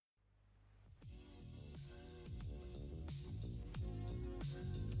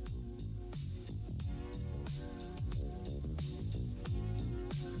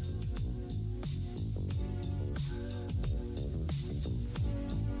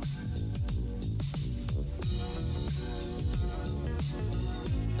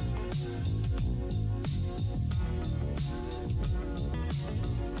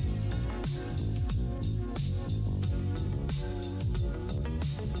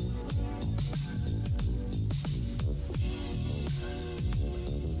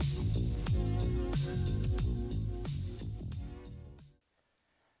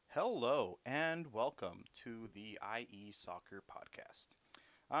Hello and welcome to the IE Soccer Podcast.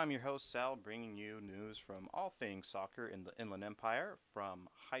 I'm your host, Sal, bringing you news from all things soccer in the Inland Empire from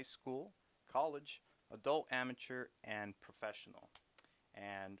high school, college, adult, amateur, and professional.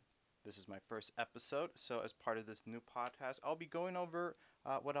 And this is my first episode, so as part of this new podcast, I'll be going over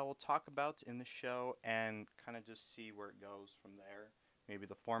what I will talk about in the show and kind of just see where it goes from there. Maybe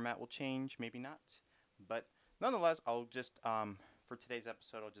the format will change, maybe not. But nonetheless, I'll just for today's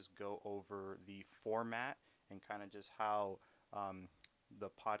episode, I'll just go over the format and kind of just how um, the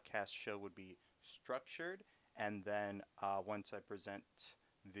podcast show would be structured, and then once I present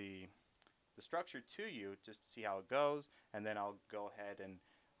the the structure to you, just to see how it goes, and then I'll go ahead and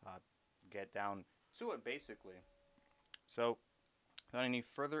uh, get down to it basically. So, without any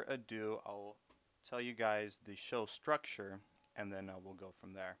further ado, I'll tell you guys the show structure, and then we'll go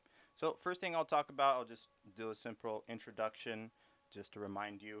from there. So, first thing I'll talk about, I'll just do a simple introduction just to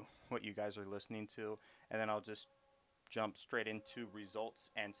remind you what you guys are listening to, and then I'll just jump straight into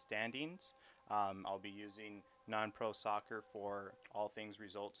results and standings. I'll be using non-pro soccer for all things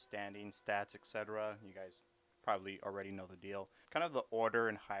results, standings, stats, etc. You guys probably already know the deal. Kind of the order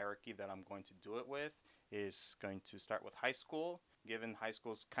and hierarchy that I'm going to do it with is going to start with high school. Given high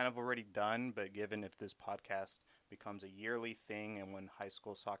school's kind of already done, but given if this podcast becomes a yearly thing and when high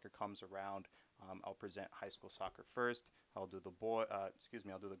school soccer comes around, I'll present high school soccer first. I'll do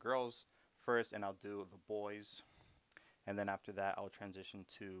the girls first, and I'll do the boys, and then after that I'll transition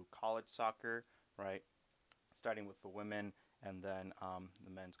to college soccer, right? Starting with the women, and then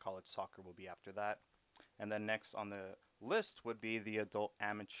the men's college soccer will be after that. And then next on the list would be the adult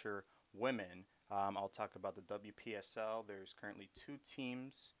amateur women. I'll talk about the WPSL. There's currently two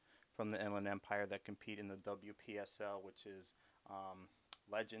teams from the Inland Empire that compete in the WPSL, which is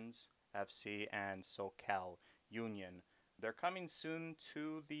Legends FC and SoCal Union. They're coming soon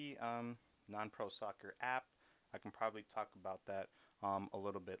to the non pro soccer app. I can probably talk about that a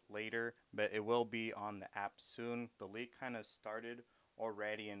little bit later, but it will be on the app soon. The league kind of started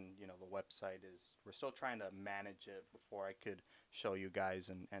already, and the website is, we're still trying to manage it before I could show you guys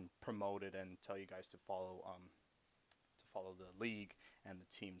and promote it and tell you guys to follow the league and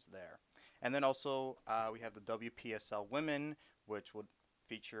the teams there. And then also we have the WPSL women, which would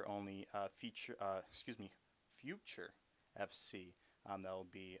feature only future FC. That will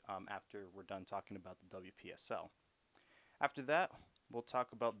be after we're done talking about the WPSL. After that, we'll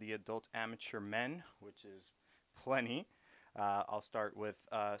talk about the adult amateur men, which is plenty. I'll start with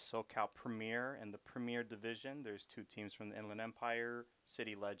SoCal Premier and the Premier Division. There's two teams from the Inland Empire,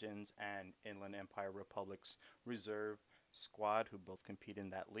 City Legends, and Inland Empire Republic's Reserve Squad, who both compete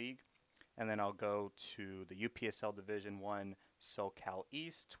in that league. And then I'll go to the UPSL Division 1 SoCal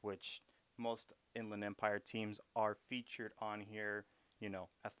East, which most Inland Empire teams are featured on here.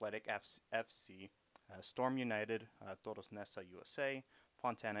 Athletic FC, Storm United, Toros Nesa USA,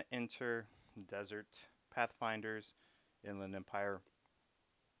 Fontana Inter, Desert Pathfinders, Inland Empire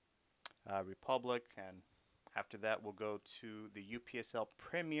Republic, and after that we'll go to the UPSL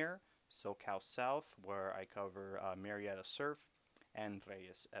Premier SoCal South, where I cover Marietta Surf and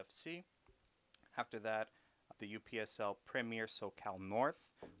Reyes FC. After that, the UPSL Premier SoCal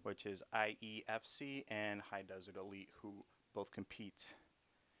North, which is IEFC and High Desert Elite, who both compete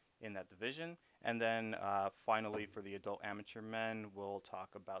in that division. And then finally, for the adult amateur men, we'll talk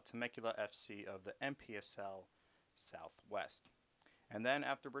about Temecula FC of the MPSL Southwest. And then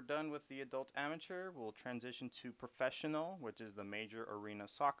after we're done with the adult amateur, we'll transition to professional, which is the Major Arena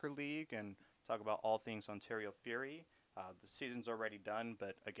Soccer League, and talk about all things Ontario Fury. The season's already done,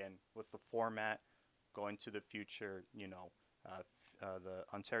 but again, with the format going to the future, the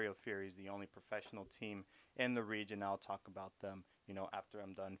Ontario Fury is the only professional team in the region. I'll talk about them, after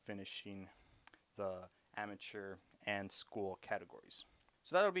I'm done finishing the amateur and school categories.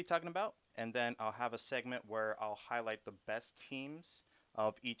 So that'll be talking about, and then I'll have a segment where I'll highlight the best teams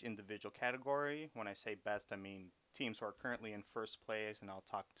of each individual category. When I say best, I mean teams who are currently in first place, and I'll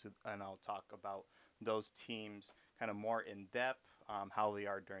talk about those teams kind of more in depth, how they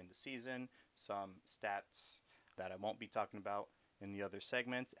are during the season, some stats that I won't be talking about in the other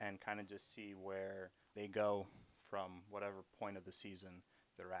segments, and kind of just see where they go from whatever point of the season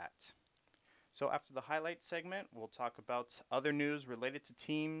they're at. So after the highlight segment, we'll talk about other news related to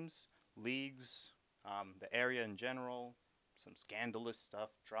teams, leagues, the area in general, some scandalous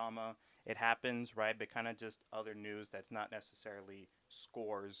stuff, drama. It happens, right? But kind of just other news that's not necessarily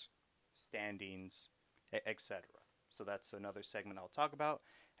scores, standings, etc. So that's another segment I'll talk about.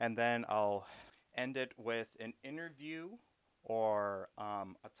 And then I'll end it with an interview or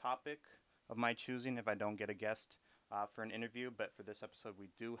a topic of my choosing if I don't get a guest for an interview, but for this episode, we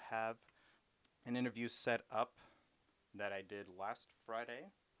do have an interview set up that I did last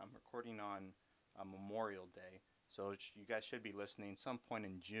Friday. I'm recording on Memorial Day, so you guys should be listening some point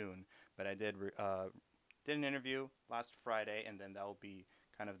in June. But I did an interview last Friday, and then that will be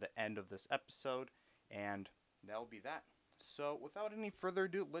kind of the end of this episode, and that will be that. So, without any further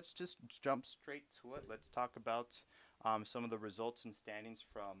ado, let's just jump straight to it. Let's talk about some of the results and standings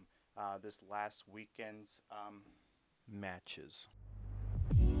from this last weekend's matches.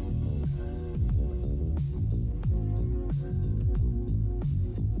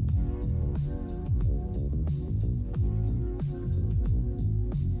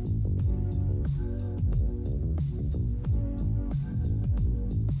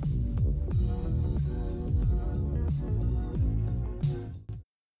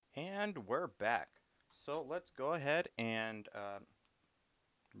 And we're back. So let's go ahead and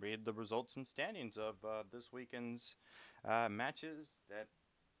read the results and standings of this weekend's matches that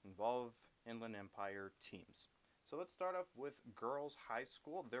involve Inland Empire teams. So let's start off with girls high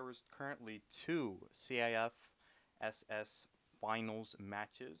school. There was currently two CIF SS finals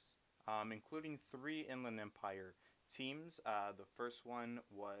matches, including three Inland Empire teams. The first one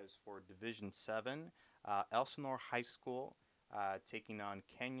was for Division 7, Elsinore High School taking on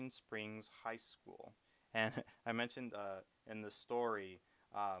Canyon Springs High School. And I mentioned in the story,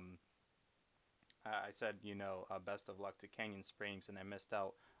 I said, best of luck to Canyon Springs, and I missed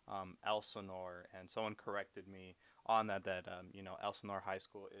out Elsinore, and someone corrected me on that Elsinore High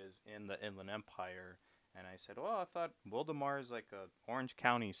School is in the Inland Empire. And I said, well, I thought Wildomar is like a Orange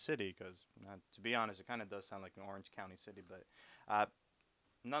County city, because to be honest, it kind of does sound like an Orange County city, but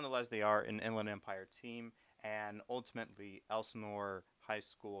nonetheless, they are an Inland Empire team, and ultimately, Elsinore High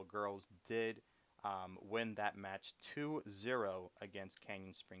School girls did win that match 2-0 against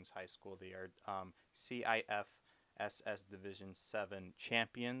Canyon Springs High School. They are CIF Division 7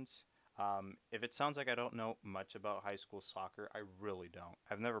 champions. If it sounds like I don't know much about high school soccer, I really don't.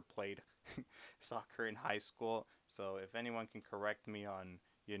 I've never played soccer in high school, so if anyone can correct me on,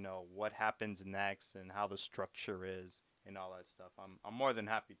 what happens next and how the structure is and all that stuff, I'm more than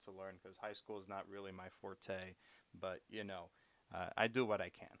happy to learn, because high school is not really my forte, but, I do what I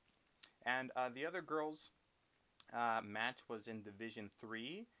can. And the other girls' match was in Division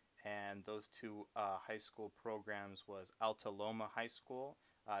 3, and those two high school programs was Alta Loma High School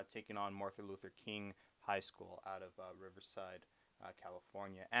taking on Martin Luther King High School out of Riverside,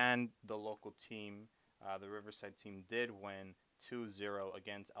 California. And the local team, the Riverside team, did win 2-0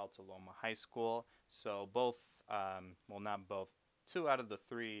 against Alta Loma High School. So not both, two out of the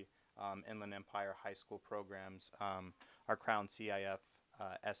three Inland Empire high school programs are crowned CIF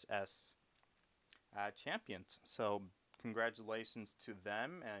SS champions. So congratulations to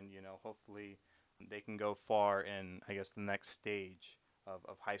them, and hopefully they can go far in, I guess, the next stage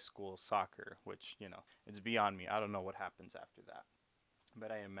of high school soccer, which it's beyond me. I don't know what happens after that,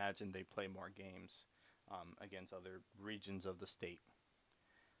 but I imagine they play more games against other regions of the state.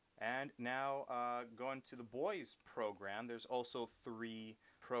 And now going to the boys program, there's also three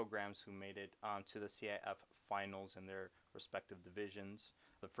programs who made it to the CIF finals in their respective divisions.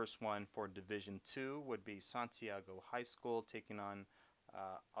 The first one for Division 2 would be Santiago High School taking on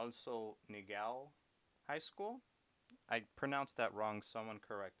Also Niguel High School. I pronounced that wrong. Someone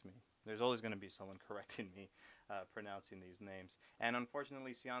correct me. There's always going to be someone correcting me pronouncing these names. And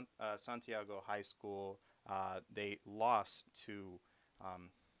unfortunately, Santiago High School, they lost to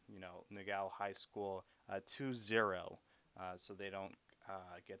Niguel High School 2-0, so they don't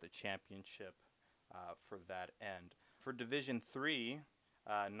get the championship for that end. For Division 3,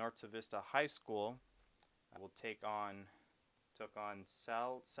 Norte Vista High School will took on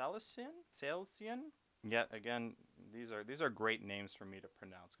Salesian. Yet again, these are great names for me to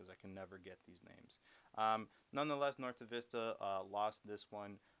pronounce, because I can never get these names. Nonetheless, Norte Vista lost this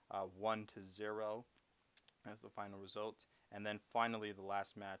one 1-0 as the final result. And then finally, the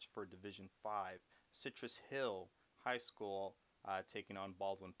last match for Division 5, Citrus Hill High School taking on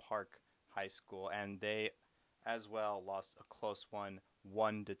Baldwin Park High School, and they as well lost a close one,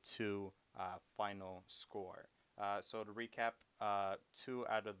 1-2 final score. So to recap, two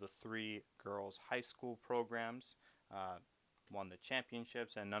out of the three girls' high school programs won the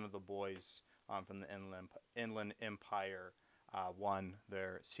championships, and none of the boys from the Inland Empire won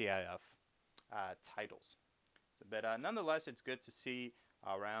their CIF titles. But nonetheless, it's good to see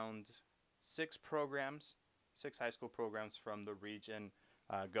around six high school programs from the region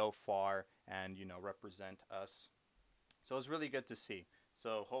go far and represent us. So it's really good to see.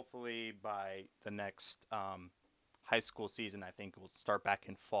 So hopefully by the next high school season, I think we'll start back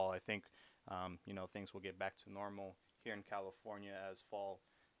in fall. I think Things will get back to normal here in California as fall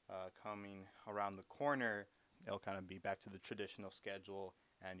coming around the corner. It'll kind of be back to the traditional schedule,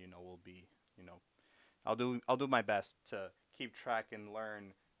 and we'll be, you know, I'll do my best to keep track and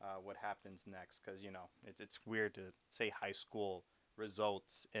learn what happens next, because it's weird to say high school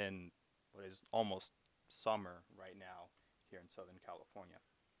results in what is almost summer right now here in Southern California.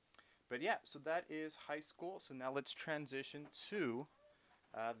 But yeah, so that is high school. So now let's transition to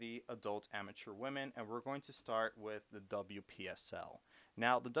the adult amateur women, and we're going to start with the WPSL.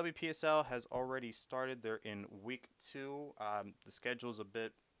 Now, the WPSL has already started. They're in week two. The schedule's a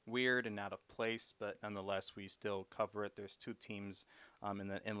bit weird and out of place, but nonetheless, we still cover it. There's two teams in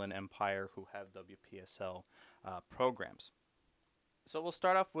the Inland Empire who have WPSL programs. So we'll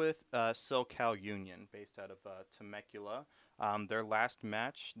start off with SoCal Union, based out of Temecula. Their last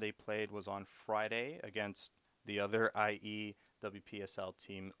match they played was on Friday against the other IE WPSL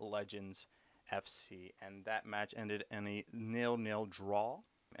team, Legends FC, and that match ended in a 0-0 draw.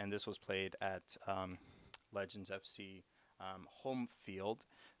 And this was played at Legends FC home field.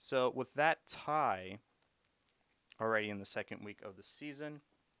 So with that tie already in the second week of the season,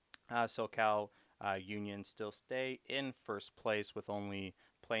 SoCal Union still stay in first place with only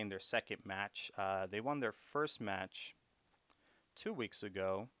playing their second match. They won their first match 2 weeks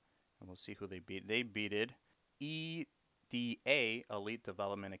ago, and we'll see who they beat. They beated EDA, Elite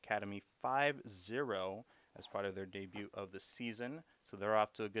Development Academy, 5-0 as part of their debut of the season. So they're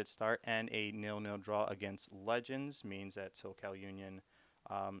off to a good start, and a 0-0 draw against Legends means that SoCal Union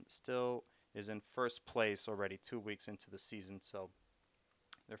still is in first place already 2 weeks into the season. So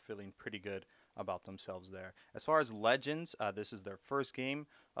they're feeling pretty good about themselves there. As far as Legends, this is their first game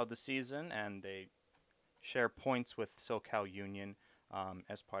of the season, and they share points with SoCal Union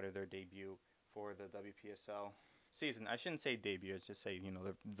as part of their debut for the WPSL season. I shouldn't say debut, it's just say,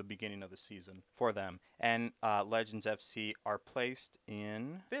 the beginning of the season for them. And Legends FC are placed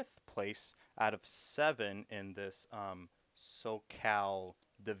in 5th place out of 7 in this SoCal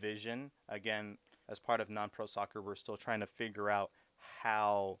division. Again, as part of non-pro soccer, we're still trying to figure out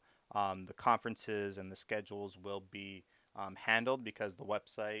how the conferences and the schedules will be handled, because the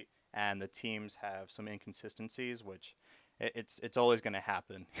website and the teams have some inconsistencies, which it's always going to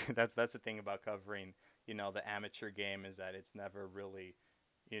happen. that's the thing about covering the amateur game, is that it's never really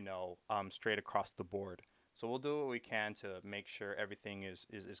straight across the board. So we'll do what we can to make sure everything is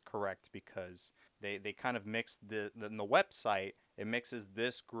correct, because they kind of mix the website. It mixes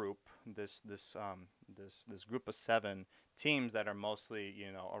this group, this group of 7 teams that are mostly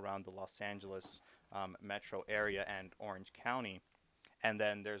around the Los Angeles metro area and Orange County, and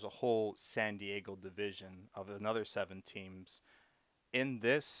then there's a whole San Diego division of another 7 teams in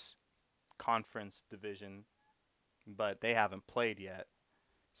this conference division, but they haven't played yet.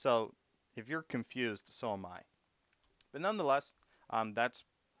 So if you're confused, so am I. But nonetheless, that's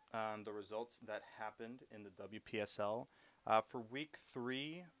the results that happened in the WPSL for week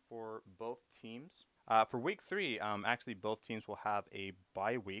 3 for both teams. For week 3, actually both teams will have a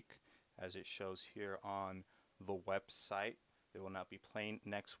bye week, as it shows here on the website. They will not be playing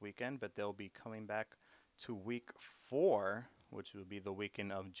next weekend, but they'll be coming back to week 4, which will be the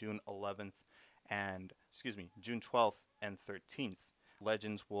weekend of June 12th and 13th.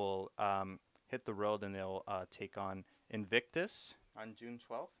 Legends will hit the road, and they'll take on Invictus on June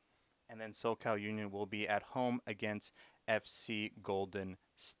 12th. And then SoCal Union will be at home against FC Golden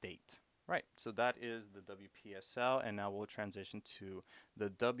State. Right, so that is the WPSL, and now we'll transition to the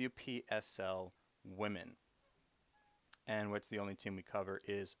WPSL Women. And which the only team we cover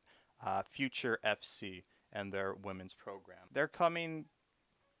is Future FC and their women's program. They're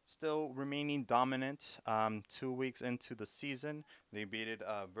still remaining dominant 2 weeks into the season. They beat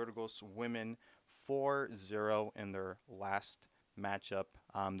Vertigos Women 4-0 in their last matchup.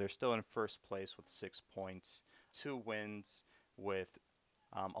 They're still in first place with 6 points, 2 wins with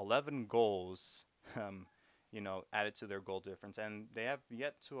 11 goals, added to their goal difference, and they have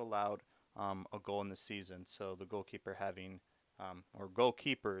yet to allow a goal in the season. So the goalkeepers having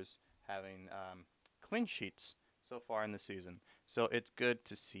clean sheets so far in the season. So it's good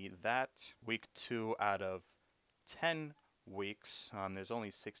to see that. Week 2 out of 10 weeks. There's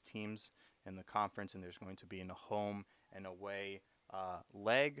only 6 teams in the conference, and there's going to be a home and away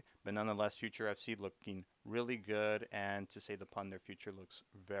leg. But nonetheless, Future FC looking really good, and to say the pun, their future looks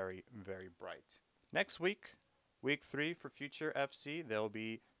very, very bright. Next week, week 3 for Future FC, they'll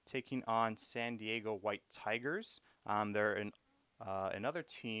be taking on San Diego White Tigers. They're another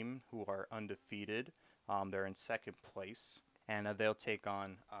team who are undefeated. They're in second place and they'll take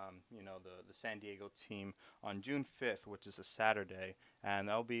on the San Diego team on June 5th, which is a Saturday, and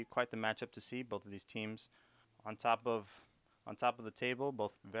that'll be quite the matchup to see. Both of these teams on top of on top of the table,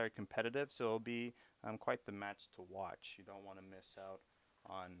 both very competitive, so it'll be quite the match to watch. You don't want to miss out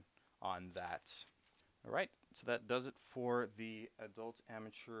on that. All right, so that does it for the adult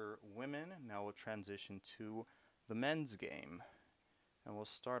amateur women. Now we'll transition to the men's game, and we'll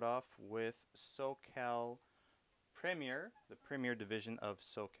start off with SoCal Premier, the Premier Division of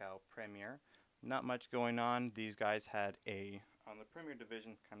SoCal Premier. Not much going on. These guys had on the Premier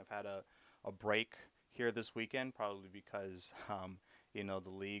Division, kind of had a break here this weekend, probably because, the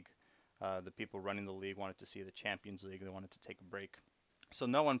league, the people running the league wanted to see the Champions League. They wanted to take a break. So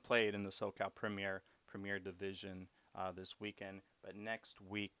no one played in the SoCal Premier Division this weekend. But next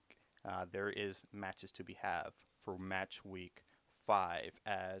week, there is matches to be have for match week 5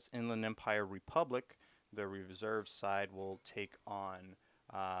 as Inland Empire Republic, the reserve side, will take on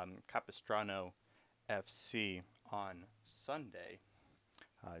Capistrano FC on Sunday,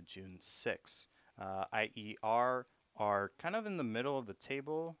 June 6th. IER are kind of in the middle of the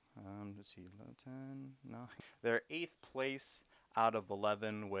table. Let's see, 10, no. They're 8th place out of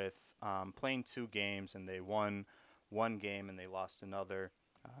 11 with playing 2 games, and they won 1 game and they lost another,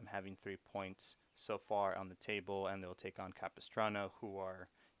 having 3 points so far on the table, and they'll take on Capistrano, who are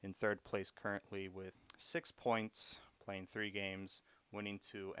in 3rd place currently with 6 points, playing 3 games, winning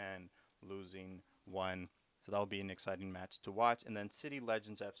 2 and losing 1. So that'll be an exciting match to watch. And then City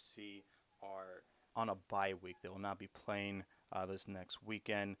Legends FC are on a bye week. They will not be playing this next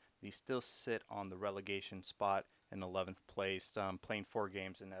weekend. They still sit on the relegation spot in 11th place, playing 4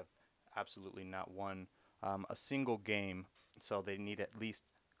 games and have absolutely not won a single game. So they need at least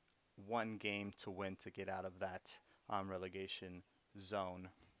 1 game to win to get out of that relegation zone.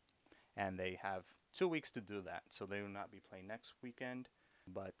 And they have 2 weeks to do that. So they will not be playing next weekend.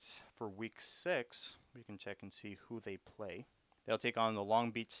 But for week 6, we can check and see who they play. They'll take on the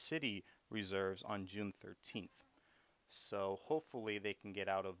Long Beach City Reserves on June 13th. So hopefully they can get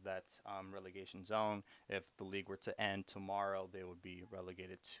out of that relegation zone. If the league were to end tomorrow, they would be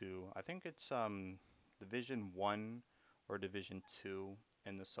relegated to, I think it's Division 1 or Division 2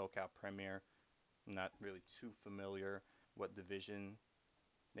 in the SoCal Premier. I'm not really too familiar what division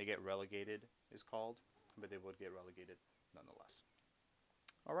they get relegated is called, but they would get relegated nonetheless.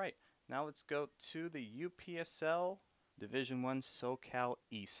 All right, now let's go to the UPSL Division 1 SoCal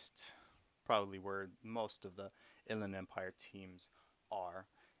East, probably where most of the Inland Empire teams are.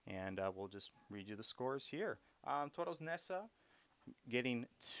 And we'll just read you the scores here. Toros Nessa getting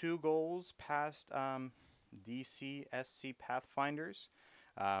 2 goals past DCSC Pathfinders.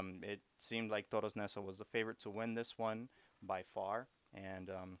 It seemed like Toros Nessa was the favorite to win this one by far. And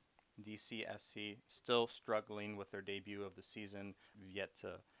DCSC still struggling with their debut of the season, yet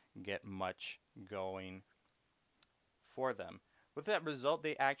to get much going for them. With that result,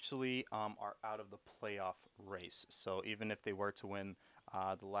 they actually are out of the playoff race. So even if they were to win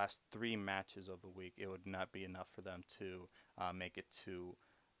the last 3 matches of the week, it would not be enough for them to make it to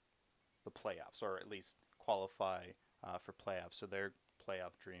the playoffs, or at least qualify for playoffs. So their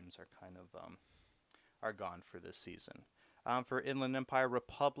playoff dreams are kind of are gone for this season. For Inland Empire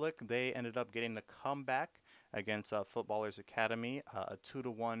Republic, they ended up getting the comeback against Footballers Academy, a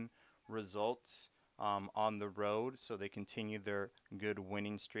 2-1 result on the road. So they continue their good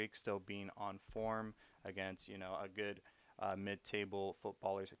winning streak, still being on form against a good mid-table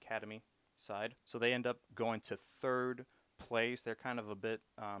Footballers Academy side. So they end up going to 3rd place. They're kind of a bit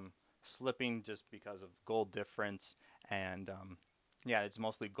slipping just because of goal difference and. Yeah, it's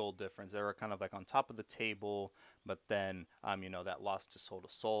mostly goal difference. They were kind of like on top of the table, but then, that loss to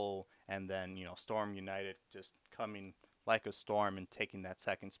Soul, and then, Storm United just coming like a storm and taking that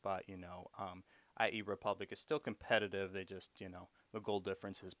 2nd spot, IE Republic is still competitive. They just, the goal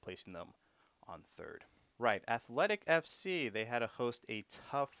difference is placing them on 3rd. Right, Athletic FC, they had to host a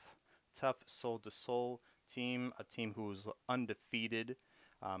tough Soul team, a team who's undefeated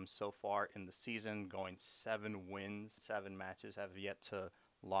so far in the season, going 7 wins, 7 matches, have yet to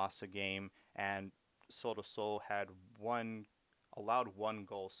lose a game, and Soul had allowed 1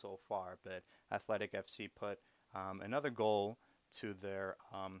 goal so far, but Athletic FC put another goal to their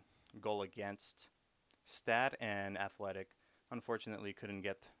goal against stat, and Athletic unfortunately couldn't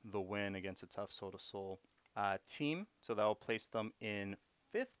get the win against a tough Soul team, so that will place them in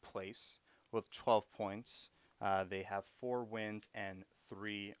 5th place with 12 points. They have 4 wins and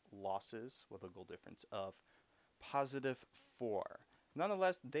 3 losses with a goal difference of +4.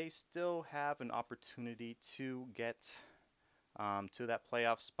 Nonetheless, they still have an opportunity to get to that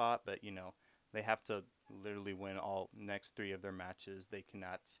playoff spot, but they have to literally win all next three of their matches. They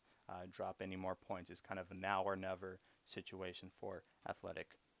cannot drop any more points. It's kind of a now or never situation for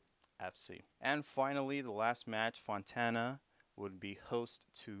Athletic FC. And finally, the last match, Fontana would be host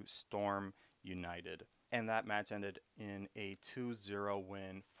to Storm United. And that match ended in a 2-0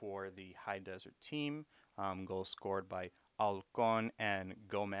 win for the High Desert team. Goals scored by Alcon and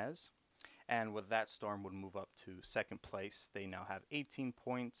Gomez. And with that, Storm would move up to second place. They now have 18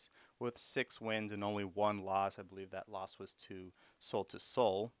 points with 6 wins and only 1 loss. I believe that loss was to Sol to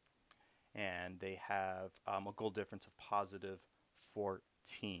Sol. And they have a goal difference of positive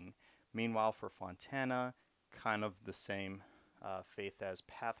 14. Meanwhile, for Fontana, kind of the same faith as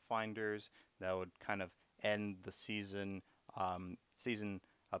Pathfinders. That would kind of end the season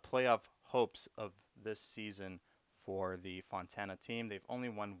playoff hopes of this season for the Fontana team. They've only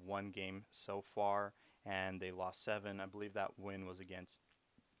won 1 game so far, and they lost 7. I believe that win was against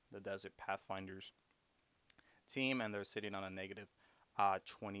the Desert Pathfinders team, and they're sitting on a negative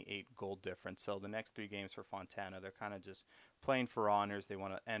 28 goal difference. So the next 3 games for Fontana, they're kind of just playing for honors. They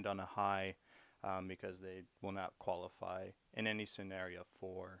want to end on a high because they will not qualify in any scenario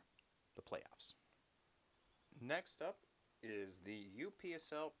for the playoffs. Next up is the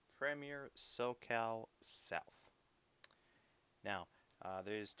UPSL Premier SoCal South. Now,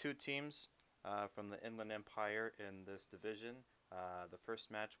 there's 2 teams from the Inland Empire in this division. The first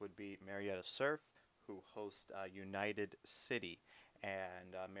match would be Marietta Surf, who host United City,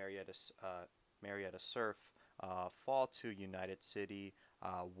 and Marietta Surf fall to United City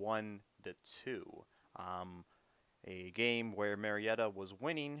 1-2. A game where Marietta was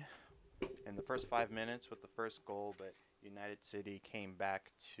winning in the first 5 minutes with the first goal, but United City came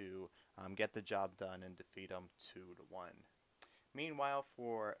back to get the job done and defeat them 2-1. Meanwhile,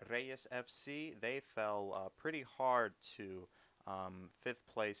 for Reyes FC, they fell pretty hard to 5th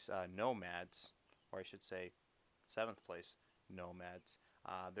place Nomads, or I should say 7th place Nomads.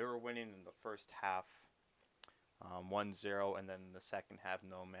 They were winning in the first half 1-0, and then in the second half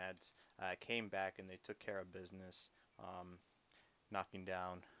Nomads came back and they took care of business, knocking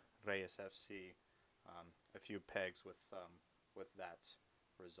down Reyes FC a few pegs with that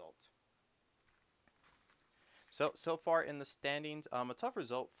result. So far in the standings, a tough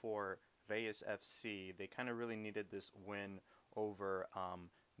result for Reyes FC. They kind of really needed this win over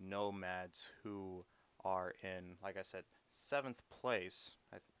Nomads, who are in, like I said, 7th place.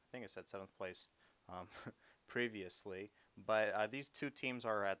 I think I said 7th place previously. But these 2 teams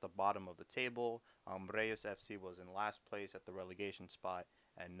are at the bottom of the table. Reyes FC was in last place at the relegation spot,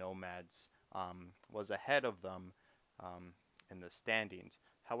 and Nomads was ahead of them in the standings.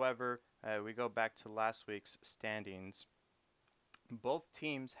 However, we go back to last week's standings. Both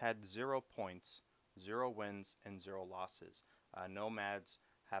teams had 0 points, 0 wins, and 0 losses. Nomads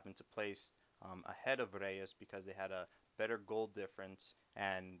happened to place ahead of Reyes because they had a better goal difference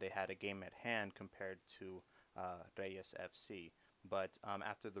and they had a game at hand compared to Reyes FC. But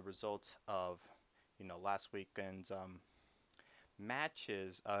after the results of last weekend's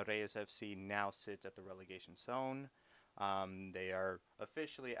matches, Reyes FC now sits at the relegation zone. They are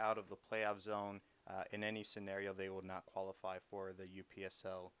officially out of the playoff zone. In any scenario, they will not qualify for the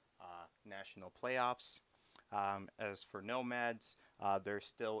UPSL national playoffs. As for Nomads, they're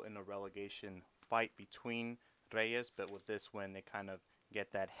still in a relegation fight between Reyes, but with this win, they kind of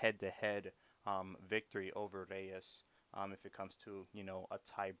get that head-to-head victory over Reyes if it comes to a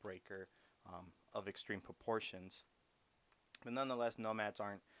tiebreaker of extreme proportions. But nonetheless, Nomads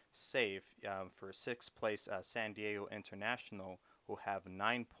aren't safe. For 6th place San Diego International, who have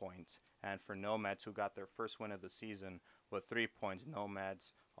 9 points, and for Nomads, who got their first win of the season with 3 points,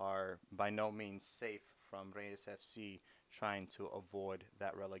 Nomads are by no means safe from Reyes FC trying to avoid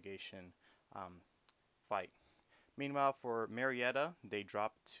that relegation fight. Meanwhile, for Marietta, they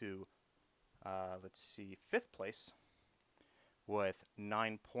dropped to 5th place with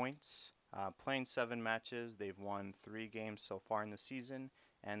 9 points. Playing 7 matches, they've won 3 games so far in the season,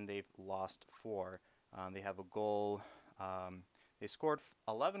 and they've lost 4. They have a goal. They scored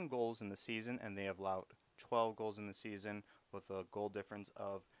 11 goals in the season, and they have allowed 12 goals in the season with a goal difference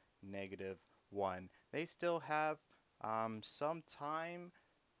of -1. They still have some time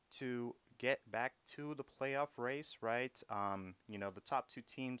to get back to the playoff race, right? The top 2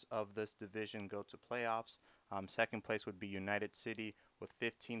 teams of this division go to playoffs. Second place would be United City with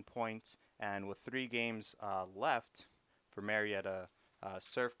 15 points, and with 3 games left for Marietta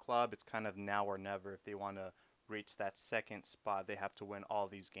Surf Club, it's kind of now or never. If they want to reach that second spot, they have to win all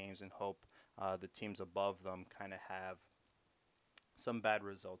these games and hope the teams above them kind of have some bad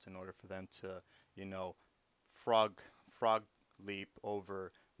results in order for them to, frog leap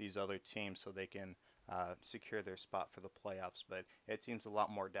over these other teams so they can secure their spot for the playoffs, but it seems a lot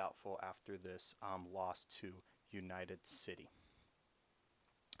more doubtful after this loss to United City.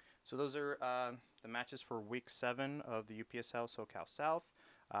 So those are the matches for Week 7 of the UPSL SoCal South.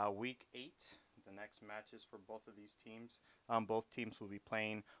 Week 8, the next matches for both of these teams. Both teams will be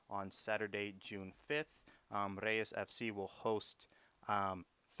playing on Saturday, June 5th. Reyes FC will host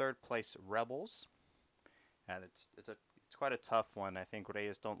third place Rebels, and it's quite a tough one. I think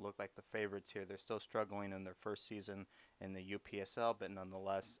Reyes don't look like the favorites here. They're still struggling in their first season in the UPSL, but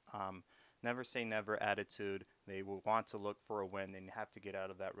nonetheless, never say never attitude. They will want to look for a win and have to get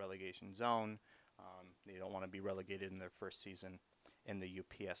out of that relegation zone. They don't want to be relegated in their first season in the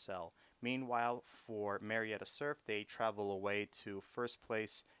UPSL. Meanwhile, for Marietta Surf, they travel away to first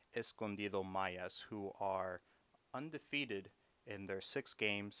place Escondido Mayas, who are undefeated in their 6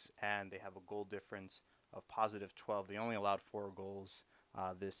 games, and they have a goal difference of positive 12. They only allowed 4 goals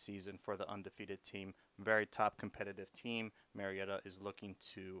this season for the undefeated team. Very top competitive team. Marietta is looking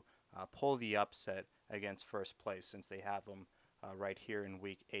to pull the upset against first place since they have them right here in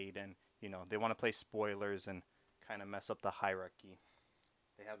week 8, and they want to play spoilers and kind of mess up the hierarchy.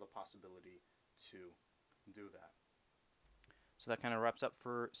 They have the possibility to do that. So that kind of wraps up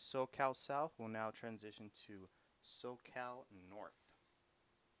for SoCal South. We'll now transition to SoCal North.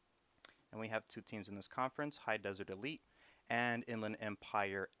 And we have 2 teams in this conference, High Desert Elite and Inland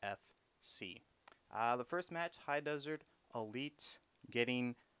Empire FC. The first match, High Desert Elite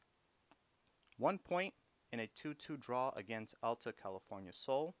getting 1 point in a 2-2 draw against Alta California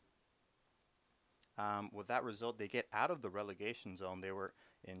Sol. With that result, they get out of the relegation zone. They were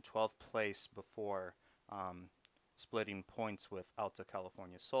in 12th place before splitting points with Alta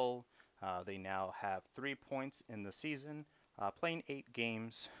California Sol. They now have 3 points in the season, playing 8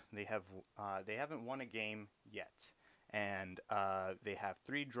 games. They haven't won a game yet, and they have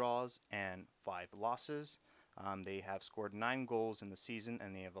 3 draws and 5 losses. They have scored 9 goals in the season,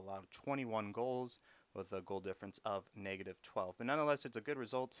 and they have allowed 21 goals with a goal difference of -12. But nonetheless, it's a good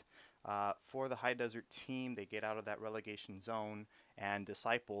result for the High Desert team. They get out of that relegation zone, and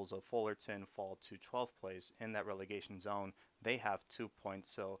Disciples of Fullerton fall to 12th place in that relegation zone. They have 2 points,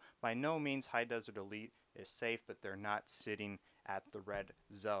 so by no means High Desert Elite is safe, but they're not sitting at the red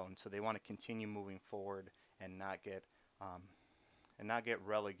zone. So they want to continue moving forward and not get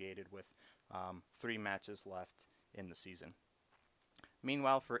relegated with 3 matches left in the season.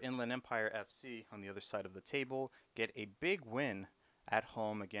 Meanwhile, for Inland Empire FC on the other side of the table, get a big win at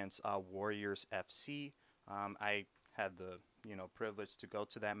home against Warriors FC. I had the privilege to go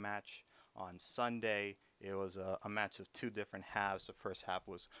to that match on Sunday. It was a match of 2 different halves. The first half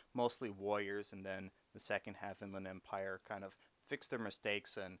was mostly Warriors, and then the second half, Inland Empire kind of fixed their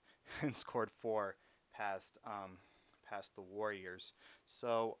mistakes and scored 4 past the Warriors.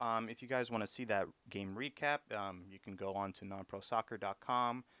 So if you guys want to see that game recap, you can go on to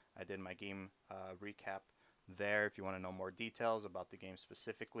nonprosoccer.com. I did my game recap there if you want to know more details about the game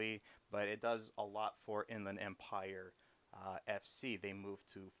specifically. But it does a lot for Inland Empire FC. They moved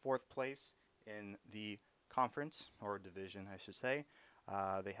to 4th place in the conference, or division, I should say.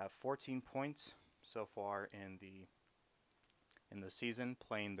 They have 14 points so far in the season,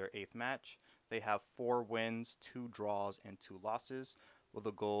 playing their 8th match. They have 4 wins, 2 draws, and 2 losses. With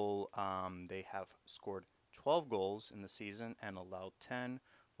a goal, they have scored 12 goals in the season and allowed 10,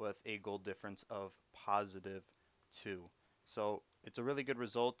 with a goal difference of +2. So it's a really good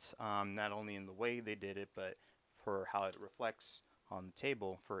result, not only in the way they did it, but for how it reflects on the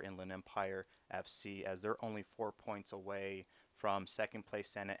table for Inland Empire FC, as they're only 4 points away from second place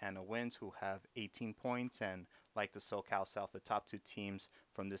Santa Ana Winds, who have 18 points, and like the SoCal South, the top 2 teams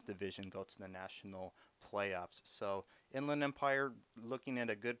from this division go to the national playoffs. So Inland Empire looking at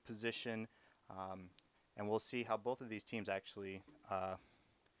a good position, and we'll see how both of these teams actually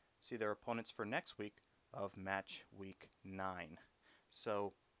see their opponents for next week of match week 9.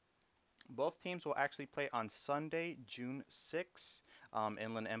 So both teams will actually play on Sunday, June 6th.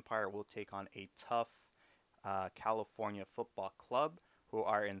 Inland Empire will take on a tough California Football Club, who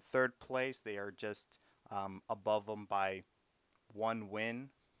are in 3rd place. They are just above them by 1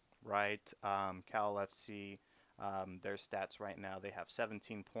 win, right? Cal FC, their stats right now, they have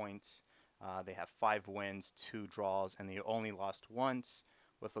 17 points. They have 5 wins, 2 draws, and they only lost once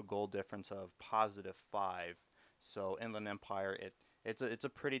with a goal difference of +5. So Inland Empire, it's a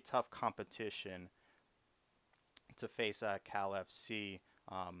pretty tough competition to face Cal FC.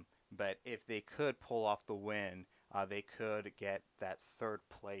 But if they could pull off the win, they could get that 3rd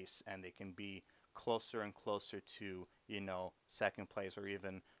place, and they can be closer and closer to, 2nd place or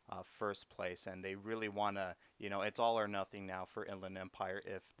even 1st place. And they really want to, it's all or nothing now for Inland Empire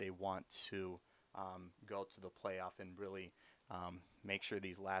if they want to go to the playoff and really make sure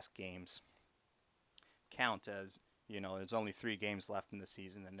these last games count. As there's only 3 games left in the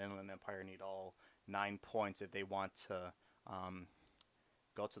season, and Inland Empire need all 9 points if they want to um,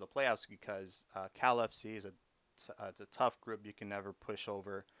 go to the playoffs, because Cal FC is it's a tough group. You can never push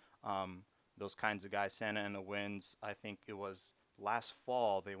over um, those kinds of guys. Santa Ana wins. I think it was last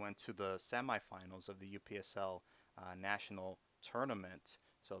fall they went to the semifinals of the UPSL national tournament.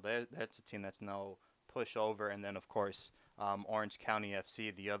 So that's a team that's no pushover. And then of course Orange County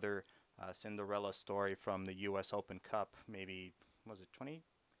FC, the other Cinderella story from the U.S. Open Cup. Maybe was it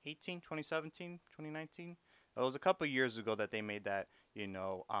 2018, 2017, 2019? It was a couple years ago that they made that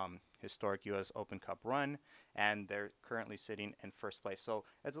historic U.S. Open Cup run, and they're currently sitting in first place. So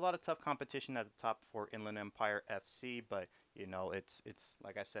it's a lot of tough competition at the top for Inland Empire FC, but it's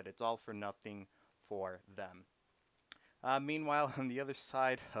like I said, it's all for nothing for them. Meanwhile, on the other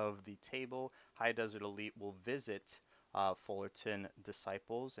side of the table, High Desert Elite will visit Fullerton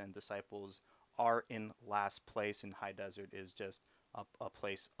Disciples, and Disciples are in last place, and High Desert is just a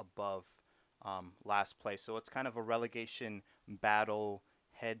place above last place. So it's kind of a relegation battle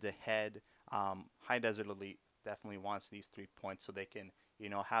head to head. High Desert Elite definitely wants these 3 points so they can,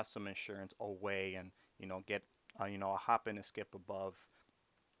 have some insurance away and, get, a hop and a skip above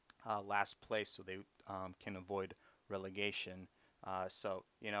last place so they can avoid relegation. So,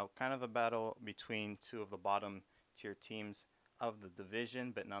 kind of a battle between two of the bottom tier teams of the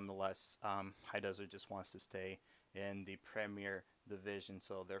division, but nonetheless, High Desert just wants to stay in the Premier Division,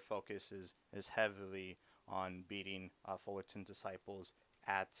 so their focus is heavily on beating Fullerton Disciples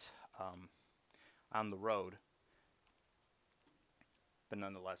at on the road. But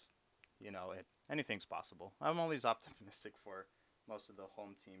nonetheless, anything's possible. I'm always optimistic for most of the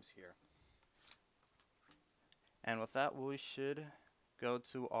home teams here. And with that, we should go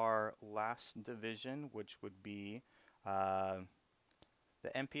to our last division, which would be uh, the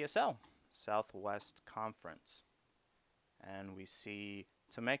NPSL, Southwest Conference. And we see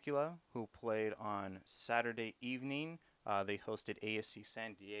Temecula, who played on Saturday evening. They hosted ASC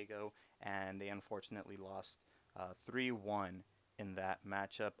San Diego, and they unfortunately lost 3-1 in that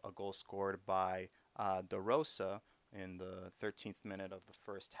matchup. A goal scored by DeRosa in the 13th minute of the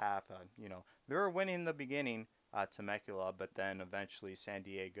first half. They were winning in the beginning, Temecula, but then eventually San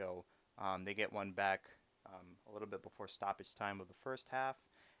Diego, they get one back a little bit before stoppage time of the first half.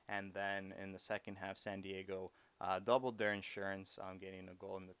 And then in the second half, San Diego doubled their insurance, getting a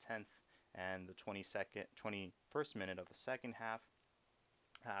goal in the 10th and the 21st minute of the second half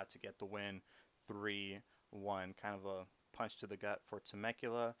to get the win 3-1. Kind of a punch to the gut for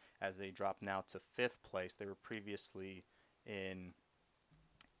Temecula as they drop now to 5th place. They were previously in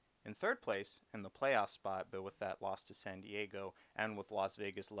third place in the playoff spot, but with that loss to San Diego and with Las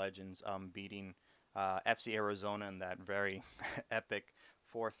Vegas Legends beating FC Arizona in that very epic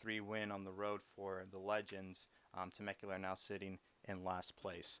 4-3 win on the road for the Legends, Temecula are now sitting in last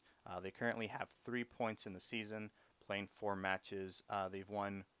place. They currently have 3 points in the season, playing 4 matches. They've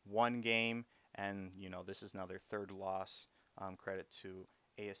won 1 game, and this is now their 3rd loss. Credit to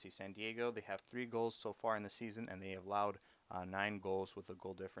ASC San Diego. They have 3 goals so far in the season, and they have allowed 9 goals with a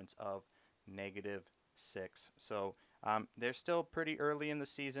goal difference of -6. So they're still pretty early in the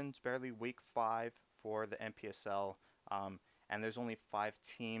season. It's barely week 5 for the NPSL, and there's only 5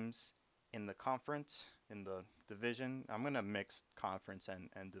 teams in the conference, in the division. I'm going to mix conference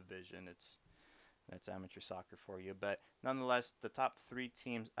and division. That's amateur soccer for you. But nonetheless, the top 3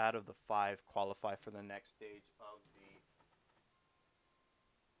 teams out of the 5 qualify for the next stage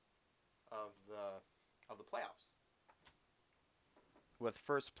of the playoffs. With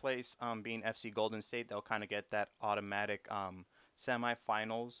first place being FC Golden State, they'll kind of get that automatic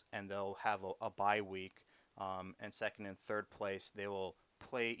semifinals, and they'll have a bye week. And second and third place, they will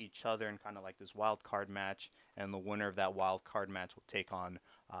play each other in kind of like this wild card match, and the winner of that wild card match will take on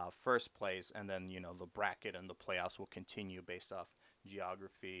first place, and then the bracket and the playoffs will continue based off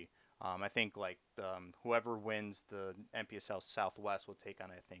geography. I think like whoever wins the NPSL Southwest will take on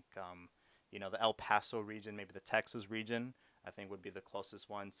the El Paso region, maybe the Texas region. I think would be the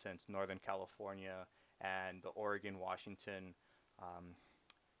closest one, since Northern California and the Oregon Washington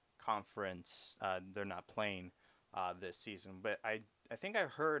conference, they're not playing this season. But I think I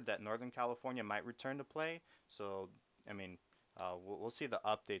heard that Northern California might return to play. So I mean, we'll see the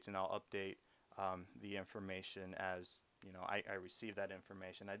updates, and I'll update the information as I receive that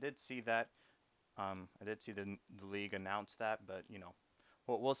information. I did see that. I did see the league announce that, but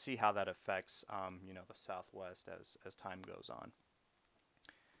we'll see how that affects the Southwest as time goes on.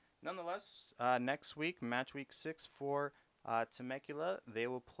 Nonetheless, next week, match week 6 for Temecula, they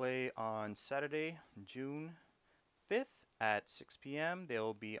will play on Saturday, June 5th at 6 p.m. They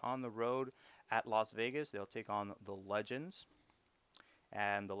will be on the road at Las Vegas. They'll take on the Legends.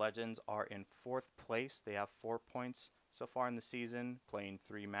 And the Legends are in fourth place. They have 4 points so far in the season, playing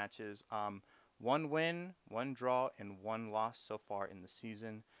three matches. One win, one draw, and one loss so far in the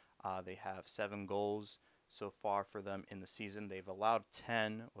season. They have 7 goals so far for them in the season. They've allowed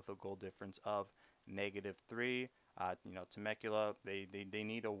 10 with a goal difference of -3. Temecula, they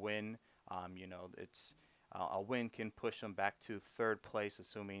need a win. It's a win can push them back to third place,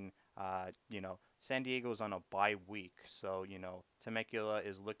 assuming San Diego's on a bye week. So Temecula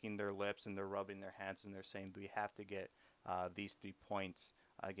is licking their lips and they're rubbing their hands and they're saying we have to get these 3 points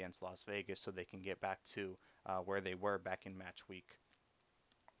against Las Vegas so they can get back to where they were back in match week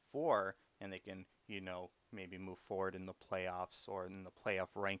 4, and they can maybe move forward in the playoffs or in the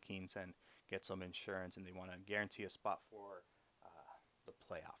playoff rankings and get some insurance, and they want to guarantee a spot for the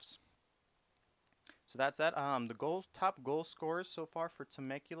playoffs. So that's that. The top goal scorers so far for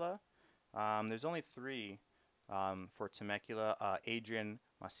Temecula. There's only 3 for Temecula: Adrian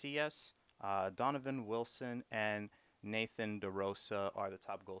Macias, Donovan Wilson, and Nathan DeRosa are the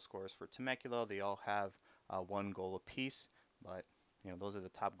top goal scorers for Temecula. They all have 1 goal apiece, but those are the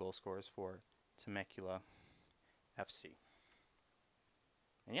top goal scorers for Temecula FC.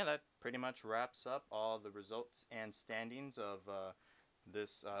 And yeah, that pretty much wraps up all the results and standings of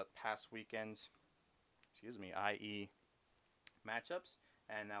this past weekend's, IE matchups.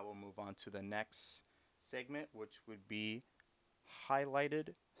 And now we'll move on to the next segment, which would be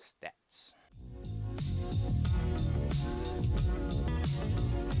highlighted stats.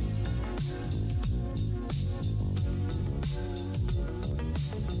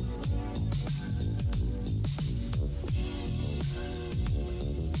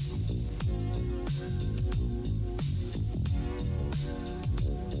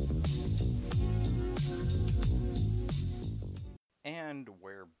 And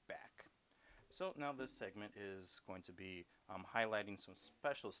we're back. So now this segment is going to be highlighting some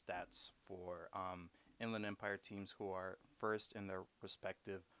special stats for Inland Empire teams who are first in their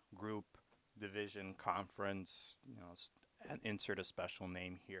respective group, division, conference. And insert a special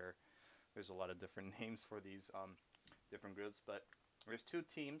name here. There's a lot of different names for these different groups, but there's 2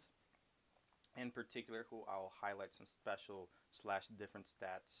 teams in particular who I'll highlight some special / different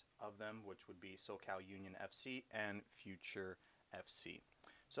stats of them, which would be SoCal Union FC and Future FC.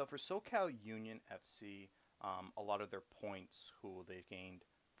 So for SoCal Union FC, a lot of their points, who they've gained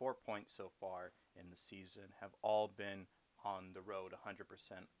 4 points so far in the season, have all been on the road.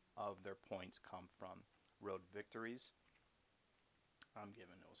 100% of their points come from road victories.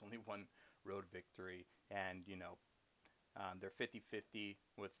 Given it was only 1 road victory, and they're 50-50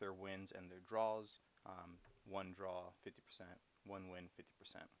 with their wins and their draws. 1 draw, 50%. 1 win,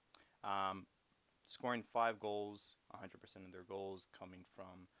 50%. Scoring 5 goals, 100% of their goals coming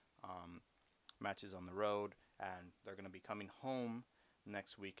from matches on the road, and they're going to be coming home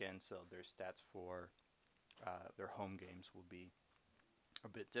next weekend, so their stats for their home games will be a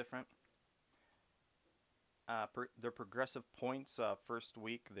bit different. Their progressive points, first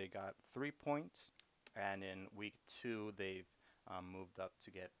week they got 3 points, and in week 2 they've moved up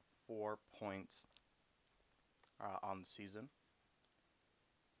to get 4 points on the season.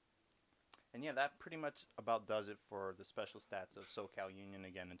 And yeah, that pretty much about does it for the special stats of SoCal Union.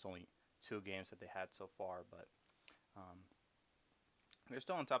 Again, it's only 2 games that they had so far, but they're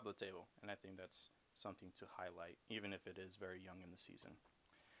still on top of the table, and I think that's something to highlight, even if it is very young in the season.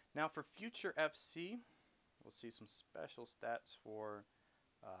 Now for Future FC, we'll see some special stats for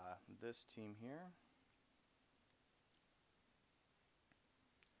this team here.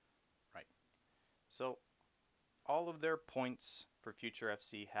 Right. So all of their points for Future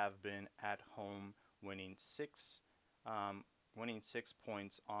FC have been at home, winning 6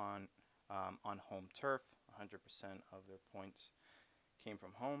 points on home turf. 100% of their points came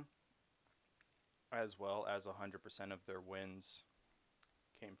from home, as well as 100% of their wins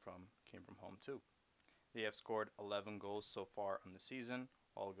came from home too. They have scored 11 goals so far on the season.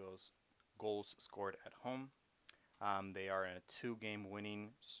 All goals scored at home. They are in a 2-game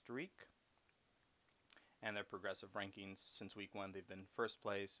winning streak. And their progressive rankings since week 1, they've been first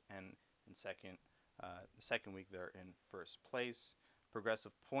place, and in the second week they're in first place.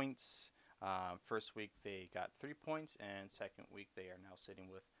 Progressive points, first week they got 3 points, and second week they are now sitting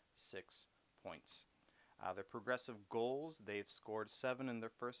with 6 points. Their progressive goals, they've scored 7 in their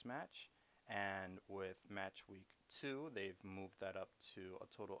first match, and with match week 2, they've moved that up to a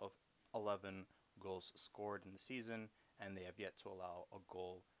total of 11 goals scored in the season, and they have yet to allow a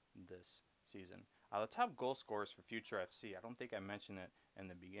goal this season. The top goal scorers for Future FC. I don't think I mentioned it in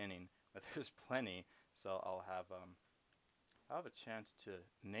the beginning, but there's plenty. So I'll have a chance to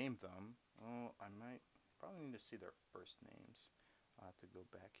name them. Oh, I might probably need to see their first names. I'll have to go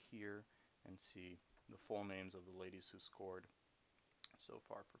back here and see the full names of the ladies who scored so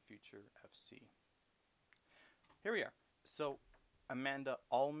far for Future FC. Here we are. So Amanda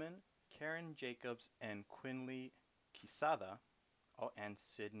Allman, Karen Jacobs, and Quinley Quisada. Oh, and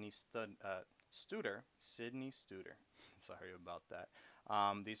Studer. Sydney Studer. Sorry about that.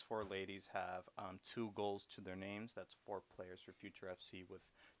 These four ladies have two goals to their names. That's four players for Future FC with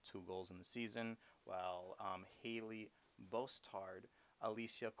two goals in the season. While Haley Bostard,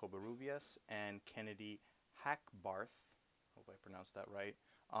 Alicia Covarrubias, and Kennedy Hackbarth, hope I pronounced that right.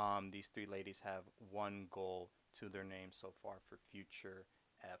 These three ladies have one goal to their name so far for Future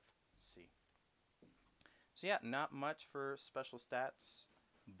FC. So yeah, not much for special stats,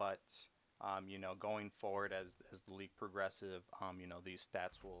 but going forward as the league progresses, these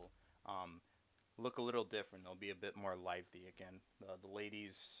stats will um, look a little different. They'll be a bit more lively again. The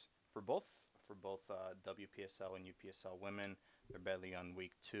ladies for both WPSL and UPSL women, they're barely on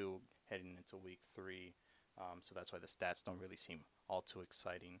week 2, heading into week 3. So that's why the stats don't really seem all too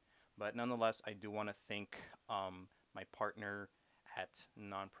exciting. But nonetheless, I do want to thank my partner at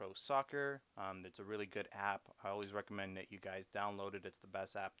Non Pro Soccer. It's a really good app. I always recommend that you guys download it. It's the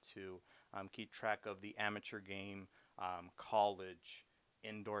best app to keep track of the amateur game, college,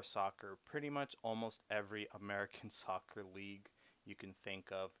 indoor soccer, pretty much almost every American soccer league you can think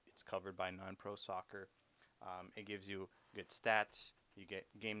of. It's covered by Non Pro Soccer. It gives you good stats, you get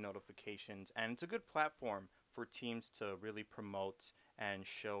game notifications, and it's a good platform for teams to really promote and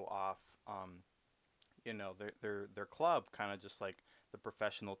show off. Their club, kind of just like the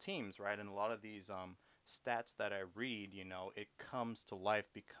professional teams, right? And a lot of these stats that I read, it comes to life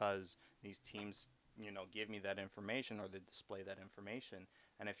because these teams, give me that information or they display that information.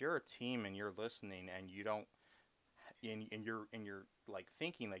 And if you're a team and you're listening and you don't, and you're like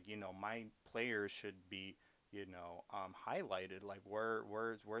thinking like, my players should be, highlighted. Like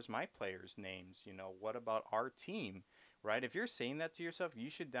where's my players' names? What about our team? Right? If you're saying that to yourself,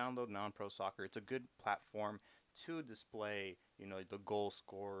 you should download Non Pro Soccer. It's a good platform to display, the goal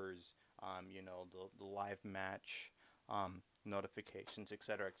scorers, the live match notifications,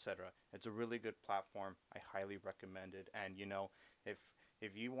 etc., etc. It's a really good platform. I highly recommend it. And if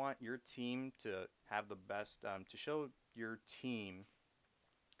if you want your team to have the best, to show your team,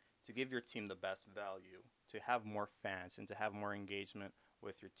 to give your team the best value, to have more fans, and to have more engagement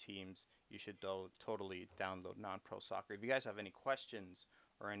with your teams, you should totally download Non Pro Soccer. If you guys have any questions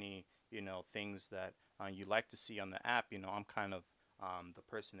or any things that you'd like to see on the app, I'm kind of the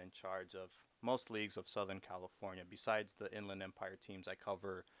person in charge of most leagues of Southern California. Besides the Inland Empire teams, I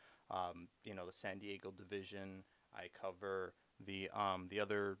cover the San Diego division. I cover the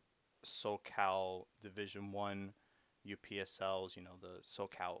other SoCal Division 1 UPSLs, the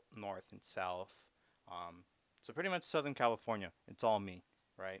SoCal North and South. Um, so pretty much Southern California, it's all me,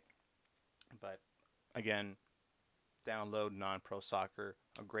 right? But again, download Non Pro Soccer,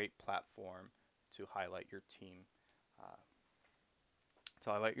 a great platform to highlight your team. Uh,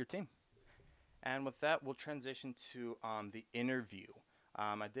 to highlight your team. And with that, we'll transition to the interview.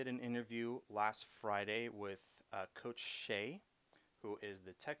 I did an interview last Friday with Coach Shea, who is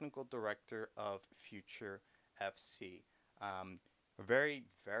the technical director of Future FC. A very,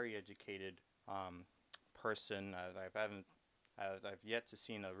 very educated person. I've yet to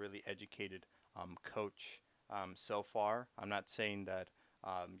seen a really educated coach so far. I'm not saying that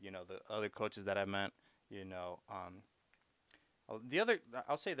the other coaches that I've met, you know, the other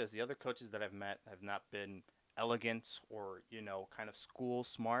I'll say this: the other coaches that I've met have not been elegant or kind of school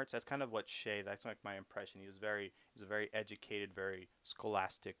smarts. That's kind of what Shea. That's like my impression. He was a very educated, very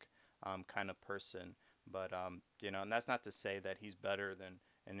scholastic kind of person. But and that's not to say that he's better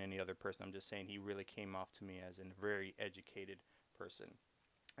than any other person. I'm just saying he really came off to me as a very educated person.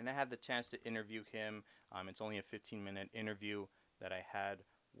 And I had the chance to interview him. It's only a 15-minute interview that I had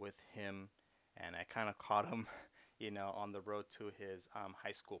with him, and I kind of caught him, on the road to his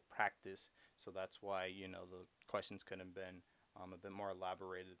high school practice. So that's why the questions could have been a bit more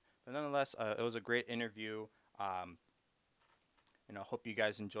elaborated. But nonetheless, it was a great interview. Um, hope you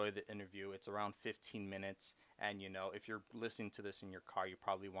guys enjoy the interview. It's around 15 minutes, and if you're listening to this in your car, you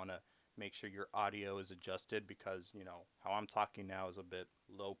probably want to make sure your audio is adjusted because how I'm talking now is a bit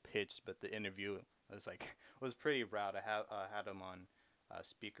low pitched, but the interview was like was pretty loud. I had him on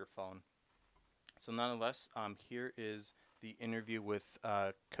speakerphone. So nonetheless, here is the interview with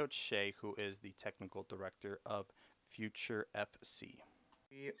Coach Shea, who is the technical director of Future FC.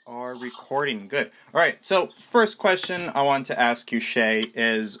 We are recording. Good. All right. So, first question I want to ask you, Shay,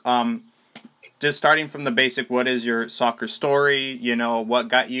 is just starting from the basic. What is your soccer story? You know, what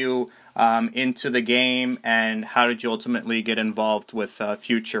got you into the game, and how did you ultimately get involved with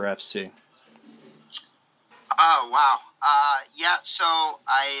Future FC? Oh wow. Yeah. So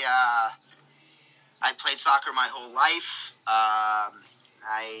I played soccer my whole life.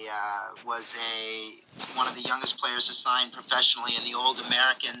 I was one of the youngest players to sign professionally in the Old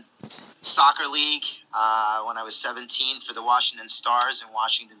American Soccer League when I was 17 for the Washington Stars in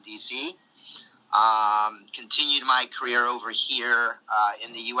Washington, D.C. Continued my career over here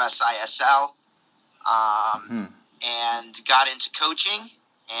in the USISL and got into coaching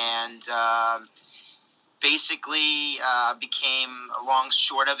and basically became long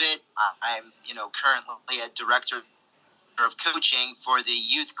short of it. I'm currently a director of coaching for the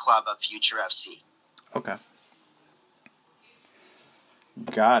youth club of Future FC. Okay.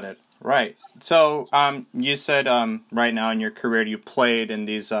 Got it. Right. So, you said right now in your career you played in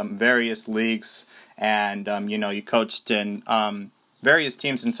these various leagues, and you coached in various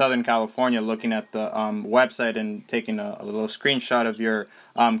teams in Southern California. Looking at the website and taking a little screenshot of your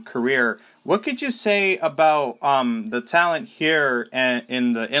career, what could you say about the talent here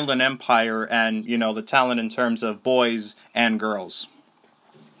in the Inland Empire, and the talent in terms of boys and girls?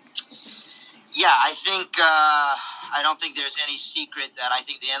 Yeah, I think I don't think there's any secret that I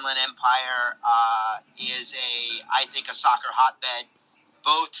think the Inland Empire is a soccer hotbed,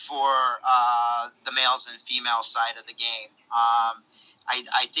 both for the males and female side of the game.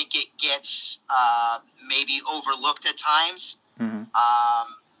 I think it gets maybe overlooked at times,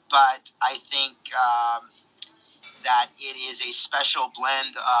 but I think that it is a special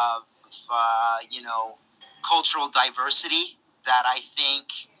blend of cultural diversity that I think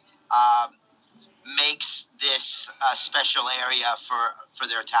makes this a special area for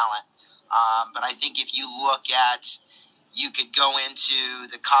their talent. But I think if you look at, you could go into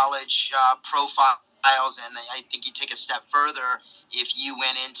the college profiles, and I think you take a step further if you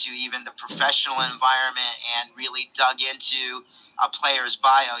went into even the professional environment and really dug into a player's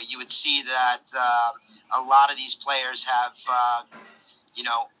bio. You would see that a lot of these players have,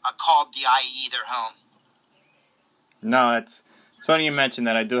 called the IE their home. No, it's funny you mentioned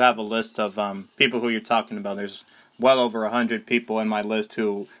that. I do have a list of people who you're talking about. There's well over 100 people in my list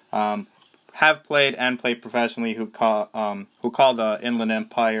who have played and played professionally who call the Inland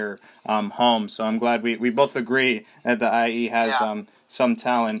Empire home. So I'm glad we both agree that the IE has some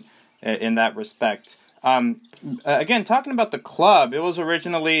talent in that respect. Again, talking about the club, it was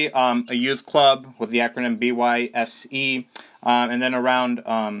originally a youth club with the acronym BYSE, and then around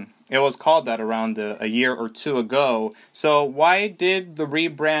it was called that around a year or two ago. So why did the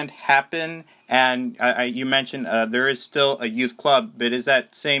rebrand happen? And you mentioned there is still a youth club, but is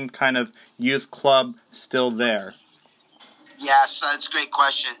that same kind of youth club still there? Yes, that's a great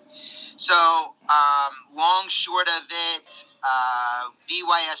question. So, long short of it,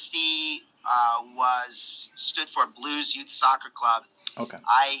 BYSD stood for Blues Youth Soccer Club. Okay.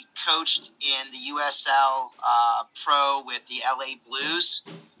 I coached in the USL Pro with the LA Blues.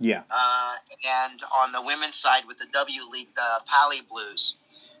 Yeah. And on the women's side with the W League, the Pali Blues.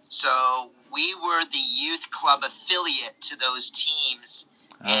 So we were the youth club affiliate to those teams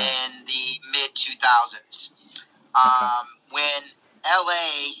in the mid-2000s. When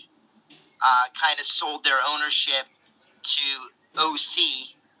LA kind of sold their ownership to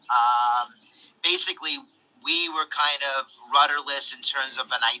OC, basically we were kind of rudderless in terms of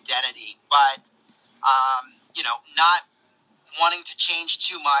an identity. But, not wanting to change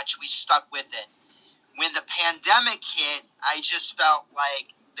too much, we stuck with it. When the pandemic hit, I just felt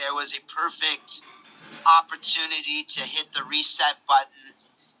like there was a perfect opportunity to hit the reset button.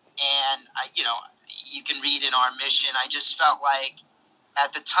 And, you can read in our mission, I just felt like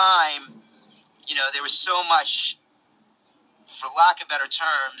at the time, there was so much, for lack of better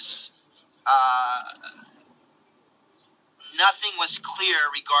terms, nothing was clear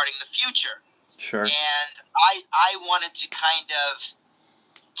regarding the future. Sure. And I wanted to kind of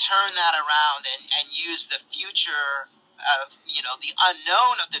turn that around and use the future of, the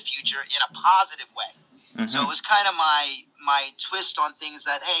unknown of the future in a positive way. Mm-hmm. So it was kind of my twist on things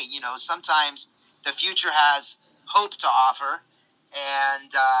that, hey, sometimes the future has hope to offer.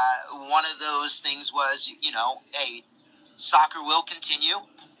 And one of those things was, hey, soccer will continue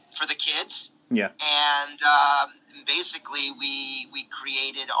for the kids. Yeah. And basically we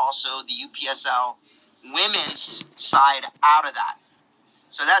created also the UPSL women's side out of that.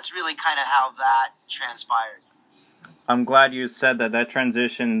 So that's really kind of how that transpired. I'm glad you said that. That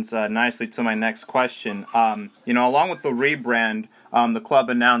transitions nicely to my next question. Along with the rebrand, the club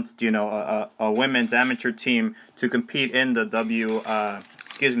announced, a women's amateur team to compete in the the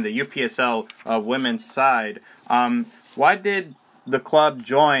UPSL women's side. Why did the club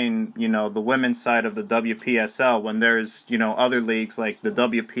join, the women's side of the WPSL when there's, other leagues like the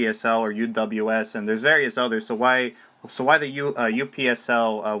WPSL or UWS and there's various others? So why the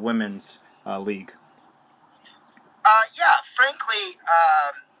UPSL women's league? Frankly,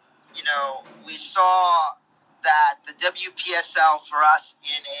 we saw that the WPSL for us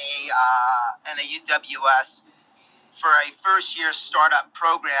in a UWS for a first year startup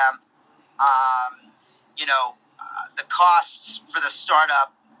program, the costs for the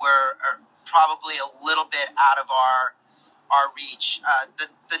startup were probably a little bit out of our reach.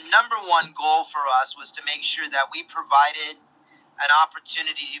 The number one goal for us was to make sure that we provided an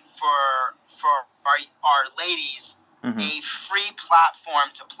opportunity for our ladies a free platform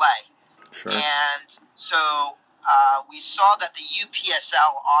to play. Sure. And so we saw that the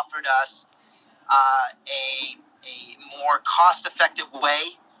UPSL offered us a more cost-effective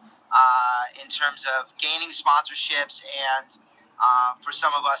way in terms of gaining sponsorships and for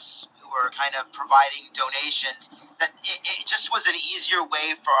some of us who were kind of providing donations, that it just was an easier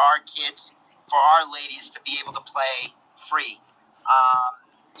way for our kids, for our ladies to be able to play free.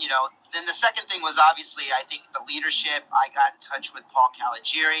 Then the second thing was obviously, I think, the leadership. I got in touch with Paul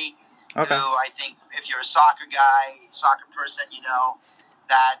Caligiuri, who I think, if you're a soccer guy, soccer person,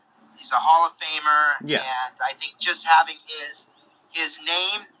 that he's a Hall of Famer. Yeah. And I think just having his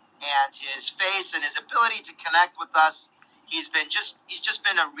name and his face and his ability to connect with us, he's just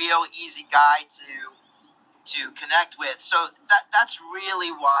been a real easy guy to connect with. So that's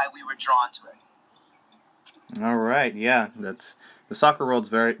really why we were drawn to it. All right, yeah, the soccer world's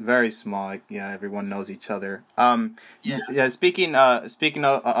very, very small. Like, yeah, everyone knows each other. Yeah. Speaking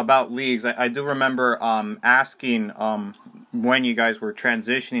about leagues, I do remember asking when you guys were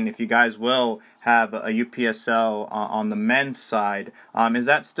transitioning if you guys will have a UPSL on the men's side. Is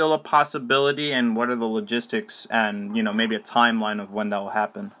that still a possibility? And what are the logistics and maybe a timeline of when that will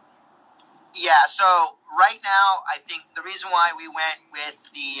happen? Yeah. So right now, I think the reason why we went with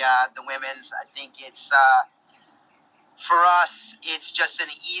the women's, I think it's. For us, it's just an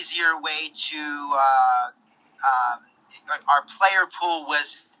easier way to. Our player pool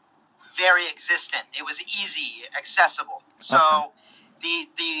was very existent. It was easy, accessible. So,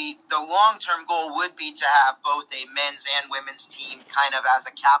 the long term goal would be to have both a men's and women's team, kind of as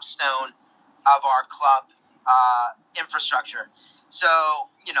a capstone of our club infrastructure. So,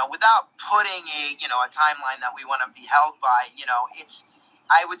 without putting a timeline that we want to be held by, it's.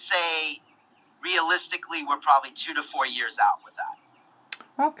 I would say, realistically, we're probably 2 to 4 years out with that.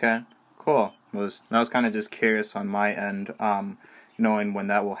 Okay, cool. I was kind of just curious on my end, knowing when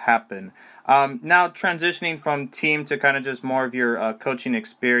that will happen. Now, transitioning from team to kind of just more of your coaching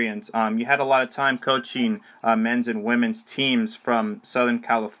experience, you had a lot of time coaching men's and women's teams from Southern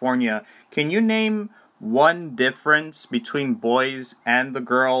California. Can you name one difference between boys and the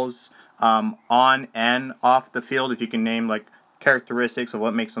girls on and off the field, if you can name like characteristics of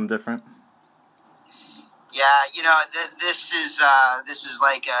what makes them different? Yeah, this is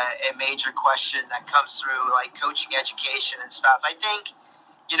like a major question that comes through like coaching education and stuff. I think,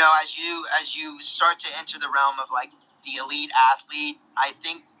 as you start to enter the realm of like the elite athlete, I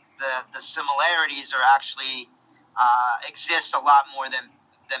think the similarities are actually exist a lot more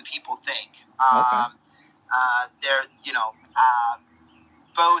than people think. They're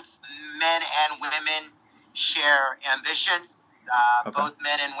both men and women share ambition. Both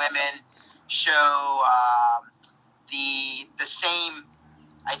men and women show the same.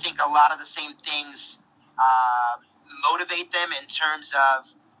 I think a lot of the same things motivate them in terms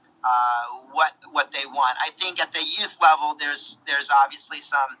of what they want. I think at the youth level, there's obviously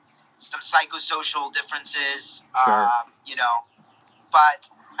some psychosocial differences. Sure. But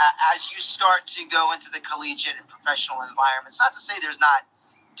as you start to go into the collegiate and professional environments, not to say there's not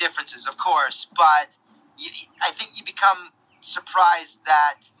differences, of course, but I think you become surprised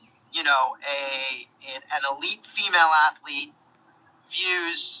that an elite female athlete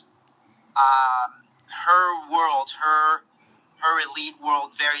views her world, her elite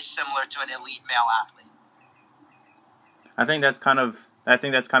world, very similar to an elite male athlete. I think that's kind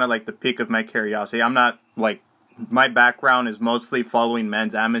of like the peak of my curiosity. I'm not like my background is mostly following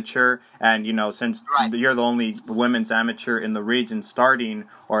men's amateur, and since Right. you're the only women's amateur in the region starting,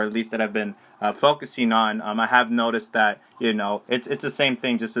 or at least that I've been focusing on, I have noticed that it's the same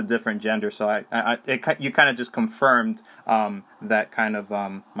thing, just a different gender. So you kind of just confirmed that kind of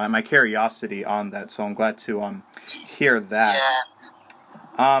my curiosity on that. So I'm glad to hear that. Yeah.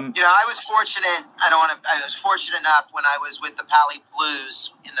 I was fortunate. I was fortunate enough when I was with the Pali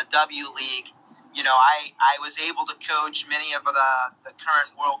Blues in the W League. I was able to coach many of the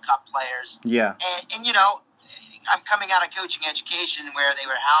current World Cup players. Yeah. And I'm coming out of coaching education where they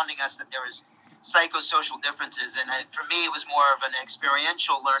were hounding us that there was psychosocial differences, and for me, it was more of an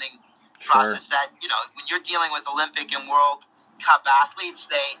experiential learning process. That when you're dealing with Olympic and World Cup athletes,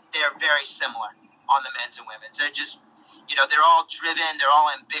 they're very similar on the men's and women's. They're just they're all driven, they're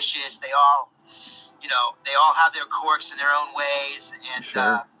all ambitious, they all have their quirks in their own ways, and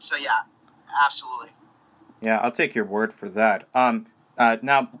so yeah, absolutely. Yeah, I'll take your word for that.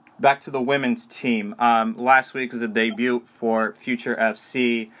 Now back to the women's team. Last week was a debut for Future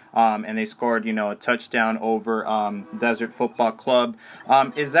FC, and they scored a touchdown over Desert Football Club.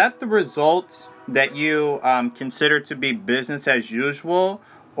 Is that the result that you consider to be business as usual,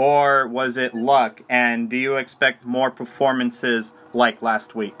 or was it luck? And do you expect more performances like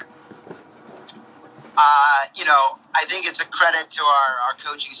last week? I think it's a credit to our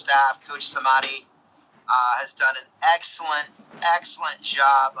coaching staff. Coach Samadi has done an excellent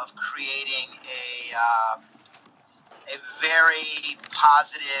job of creating a very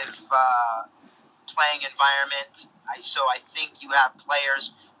positive playing environment. So I think you have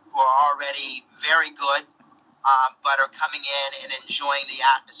players who are already very good, but are coming in and enjoying the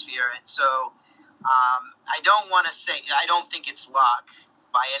atmosphere. And so I don't think it's luck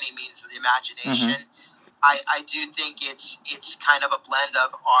by any means of the imagination. Mm-hmm. I do think it's kind of a blend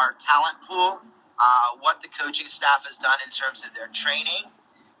of our talent pool, what the coaching staff has done in terms of their training,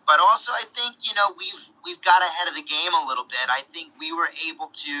 but also I think we've got ahead of the game a little bit. I think we were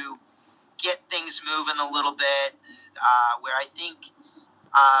able to get things moving a little bit, where I think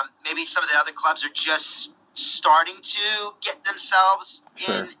maybe some of the other clubs are just starting to get themselves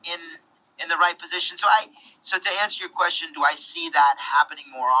in the right position. So to answer your question, do I see that happening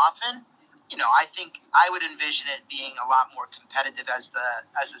more often? I think I would envision it being a lot more competitive as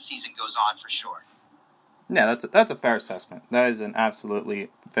the season goes on, for sure. Yeah, that's a fair assessment. That is an absolutely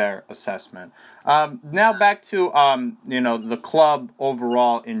fair assessment. Now back to the club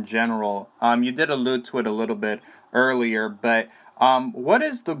overall in general. You did allude to it a little bit earlier, but what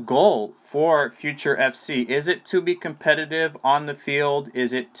is the goal for Future FC? Is it to be competitive on the field?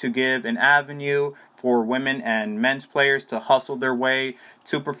 Is it to give an avenue for women and men's players to hustle their way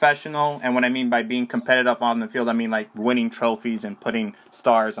to professional? And what I mean by being competitive on the field, I mean like winning trophies and putting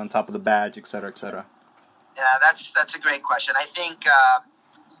stars on top of the badge, et cetera, et cetera. Yeah, that's a great question. I think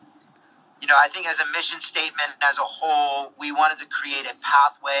I think as a mission statement as a whole, we wanted to create a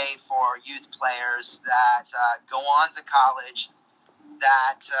pathway for youth players that go on to college,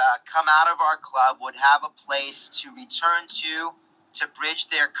 that come out of our club, would have a place to return to bridge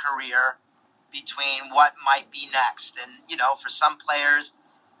their career between what might be next. And, for some players,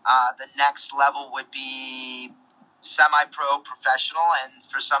 the next level would be semi-pro professional, and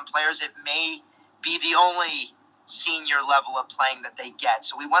for some players it may be the only senior level of playing that they get.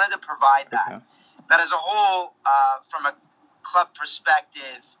 So we wanted to provide that. Okay. But as a whole, from a club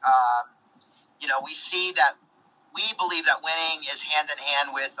perspective, we believe that winning is hand in hand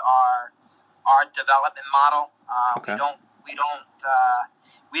with our development model. Okay.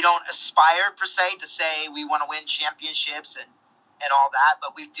 We don't aspire per se to say we want to win championships and all that,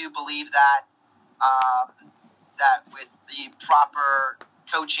 but we do believe that that with the proper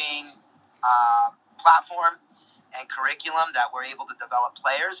coaching platform and curriculum, that we're able to develop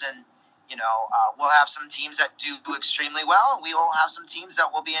players, and we'll have some teams that do extremely well, and we will have some teams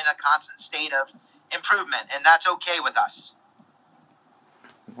that will be in a constant state of improvement, and that's okay with us.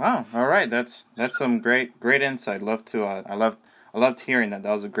 Wow! All right, that's some great insight. I loved hearing that.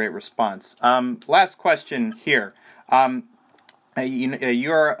 That was a great response. Last question here.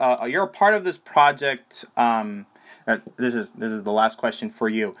 You're a part of this project. This is the last question for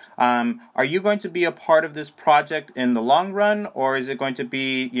you. Are you going to be a part of this project in the long run, or is it going to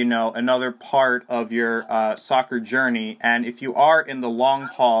be another part of your soccer journey? And if you are in the long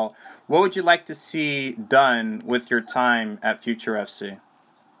haul, what would you like to see done with your time at Future FC?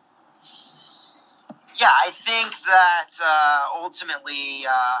 Yeah, I think that ultimately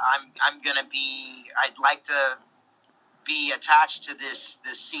I'd like to be attached to this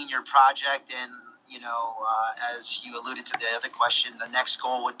senior project, and as you alluded to the other question, the next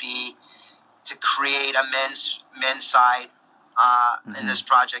goal would be to create a men's side in this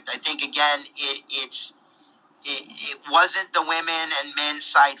project. I think again, it wasn't the women and men's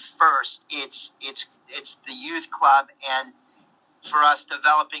side first. It's the youth club, and for us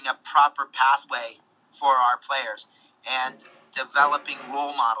developing a proper pathway for our players and developing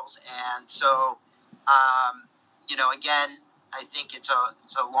role models. And so, again, I think it's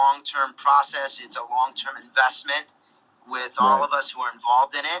a long-term process. It's a long-term investment with all of us who are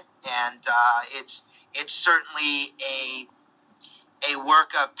involved in it, and it's certainly a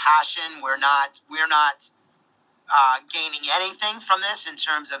work of passion. We're not gaining anything from this in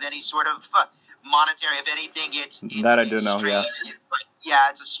terms of any sort of monetary. If anything, it's that I do know. Yeah,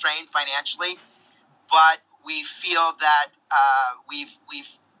 it's a strain financially, but we feel that we've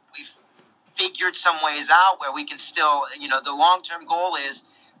figured some ways out where we can still, the long-term goal is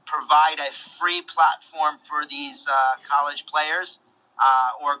provide a free platform for these college players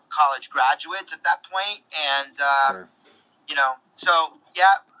or college graduates at that point. And, Sure. So,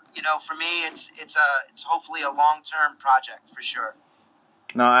 for me, it's hopefully a long-term project for sure.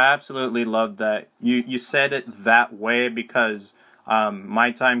 No, I absolutely love that. You said it that way because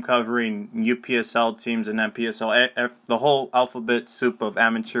my time covering UPSL teams and NPSL, the whole alphabet soup of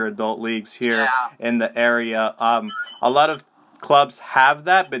amateur adult leagues here in the area, a lot of clubs have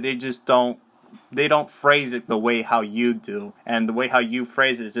that, but they just don't phrase it the way how you do. And the way how you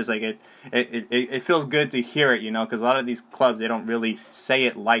phrase it is just like it feels good to hear it, because a lot of these clubs, they don't really say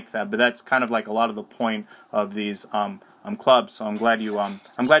it like that. But that's kind of like a lot of the point of these clubs. So I'm glad you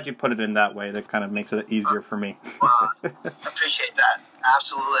put it in that way. That kind of makes it easier for me. Appreciate that.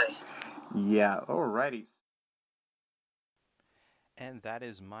 Absolutely. Yeah, alrighty. And that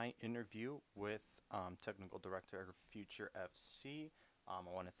is my interview with Technical Director of Future FC. I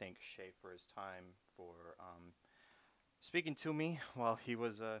want to thank Shay for his time, for speaking to me while he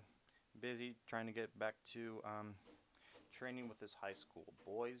was busy trying to get back to training with his high school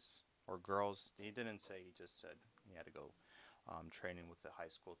boys or girls. He didn't say, he just said he had to go training with the high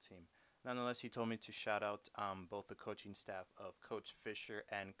school team. Nonetheless, he told me to shout out both the coaching staff of Coach Fisher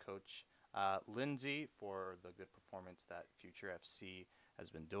and Coach Lindsay for the good performance that Future FC has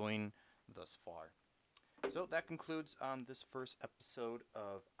been doing thus far. So that concludes this first episode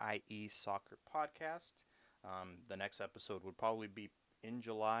of IE Soccer Podcast. The next episode would probably be in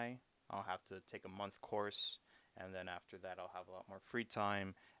July. I'll have to take a month course, and then after that I'll have a lot more free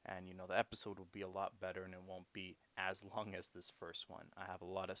time, and the episode will be a lot better, and it won't be as long as this first one. I have a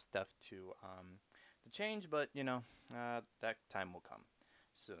lot of stuff to change, but that time will come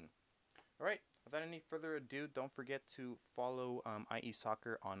soon. All right, without any further ado, don't forget to follow IE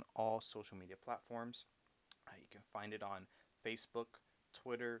Soccer on all social media platforms. You can find it on Facebook,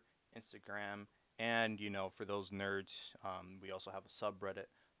 Twitter, Instagram, and for those nerds, we also have a subreddit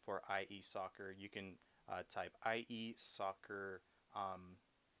for IE Soccer. You can type IE Soccer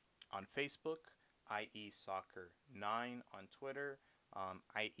on Facebook, IE Soccer 9 on Twitter,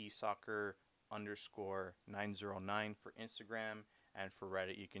 IE Soccer _909 for Instagram, and for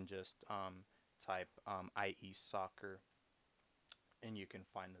Reddit you can just type IE Soccer and you can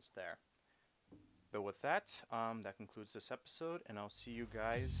find us there. But with that, that concludes this episode, and I'll see you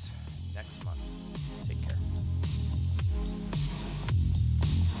guys next month. Take care.